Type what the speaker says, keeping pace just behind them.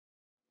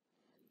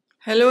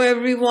Hello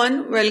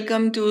everyone,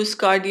 welcome to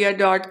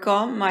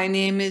sqadia.com. My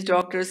name is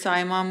Dr.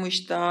 Saima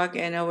Mushtaq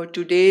and our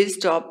today's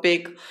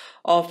topic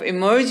of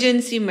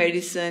emergency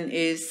medicine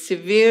is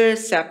severe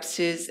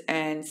sepsis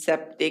and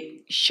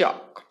septic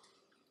shock.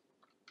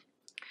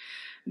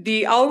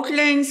 The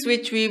outlines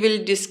which we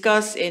will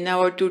discuss in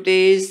our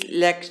today's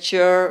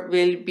lecture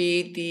will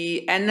be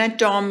the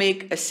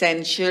anatomic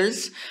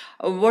essentials.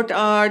 What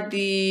are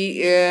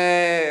the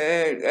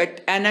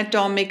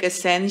anatomic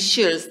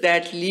essentials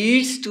that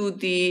leads to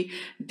the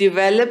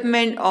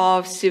development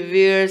of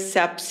severe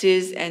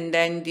sepsis and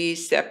then the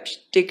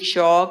septic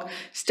shock,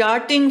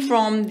 starting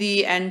from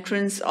the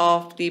entrance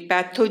of the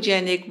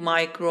pathogenic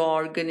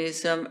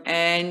microorganism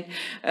and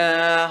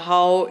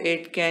how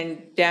it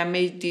can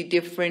damage the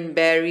different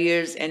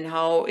barriers and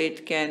how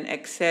it can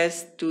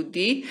access to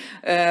the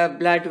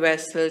blood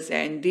vessels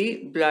and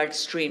the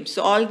bloodstream.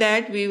 So all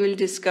that we will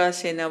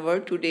discuss in our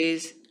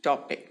today's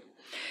topic.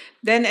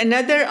 Then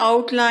another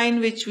outline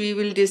which we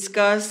will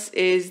discuss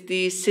is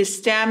the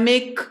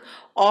systemic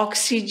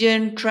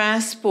oxygen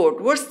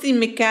transport. What's the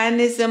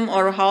mechanism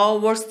or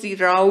what's the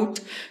route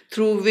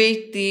through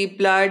which the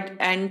blood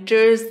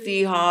enters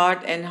the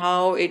heart and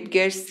how it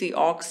gets the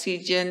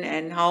oxygen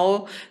and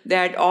how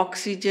that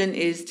oxygen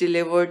is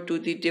delivered to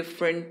the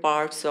different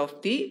parts of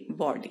the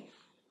body.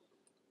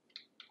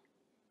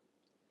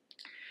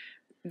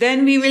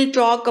 Then we will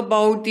talk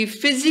about the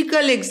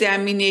physical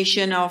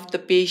examination of the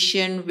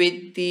patient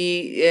with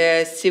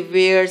the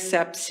severe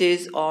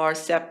sepsis or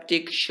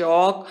septic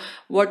shock.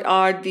 What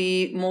are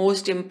the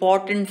most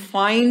important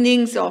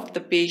findings of the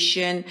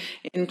patient,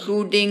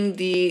 including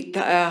the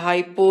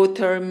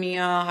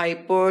hypothermia,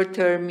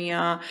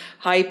 hyperthermia,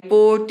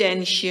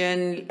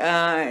 hypotension,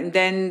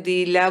 then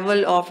the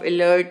level of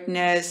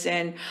alertness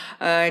and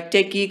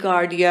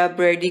tachycardia,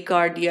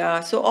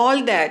 bradycardia. So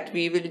all that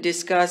we will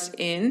discuss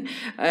in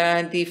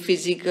the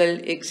physical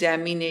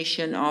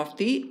examination of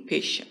the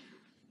patient.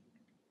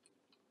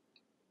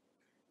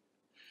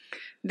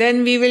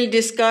 Then we will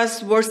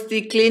discuss what's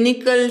the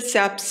clinical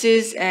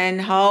sepsis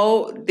and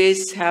how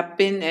this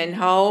happen and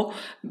how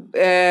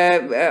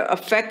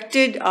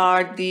affected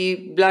are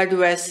the blood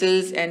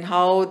vessels and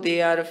how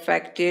they are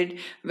affected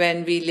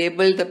when we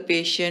label the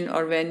patient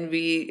or when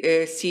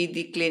we see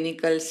the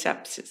clinical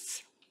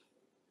sepsis.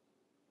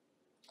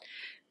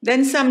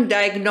 Then some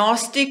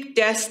diagnostic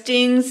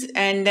testings,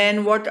 and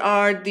then what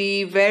are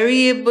the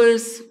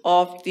variables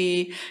of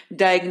the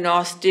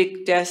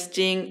diagnostic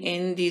testing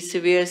in the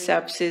severe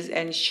sepsis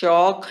and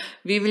shock.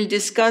 We will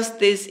discuss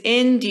this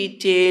in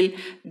detail,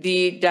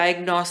 the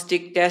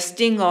diagnostic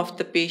testing of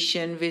the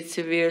patient with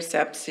severe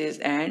sepsis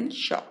and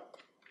shock.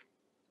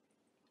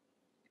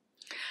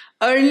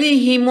 Early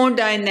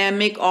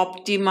hemodynamic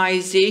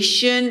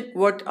optimization.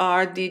 What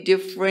are the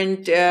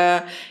different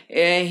early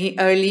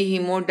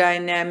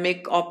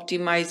hemodynamic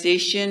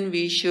optimization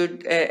we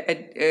should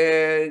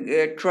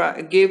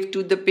give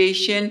to the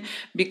patient,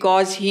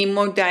 because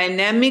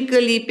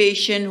hemodynamically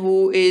patient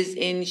who is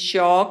in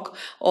shock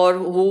or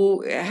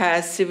who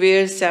has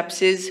severe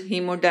sepsis,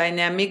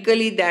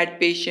 hemodynamically that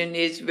patient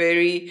is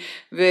very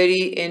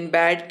in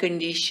bad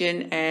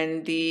condition,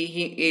 and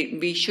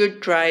we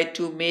should try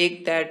to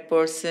make that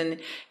person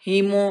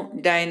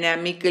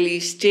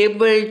hemodynamically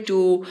stable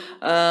to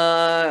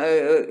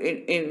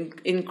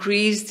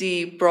increase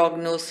the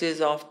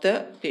prognosis of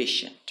the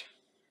patient.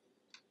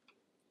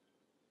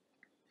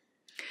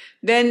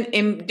 Then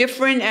in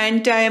different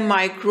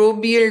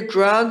antimicrobial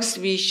drugs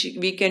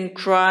we can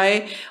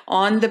try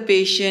on the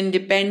patient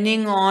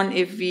depending on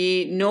if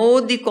we know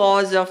the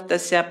cause of the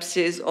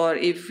sepsis or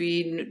if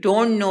we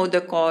don't know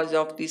the cause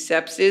of the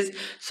sepsis.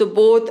 So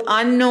both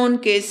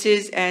unknown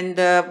cases and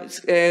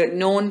the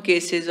known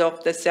cases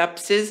of the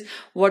sepsis,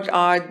 what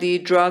are the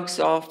drugs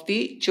of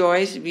the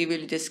choice? We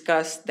will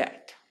discuss that.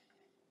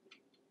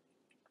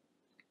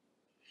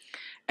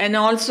 And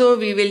also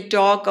we will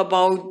talk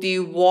about the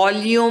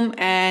volume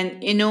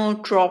and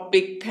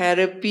inotropic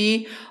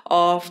therapy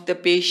of the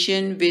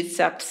patient with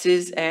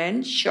sepsis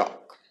and shock.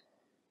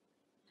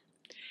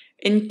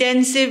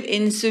 Intensive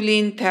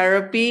insulin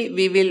therapy,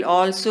 we will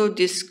also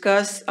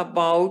discuss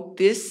about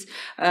this,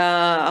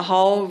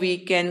 how we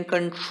can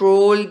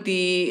control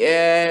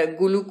the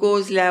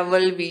glucose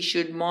level. We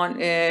should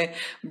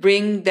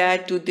bring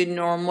that to the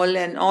normal,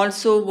 and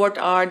also what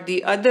are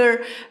the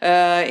other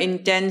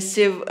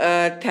intensive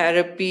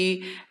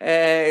therapy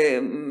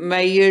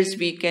measures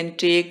we can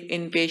take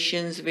in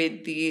patients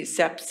with the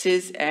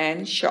sepsis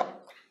and shock.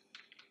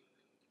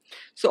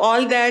 So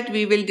all that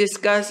we will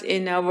discuss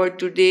in our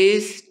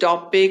today's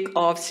topic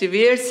of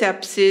severe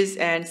sepsis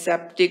and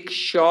septic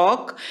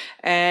shock.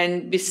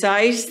 And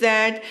besides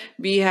that,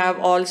 we have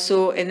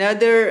also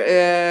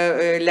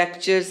another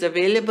lectures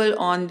available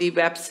on the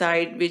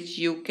website, which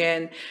you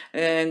can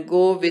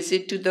go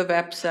visit to the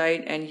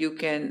website and you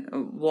can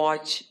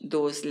watch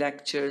those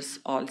lectures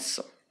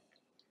also.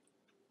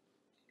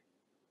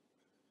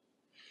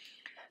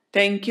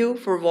 Thank you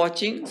for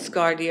watching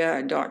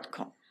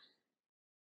sqadia.com.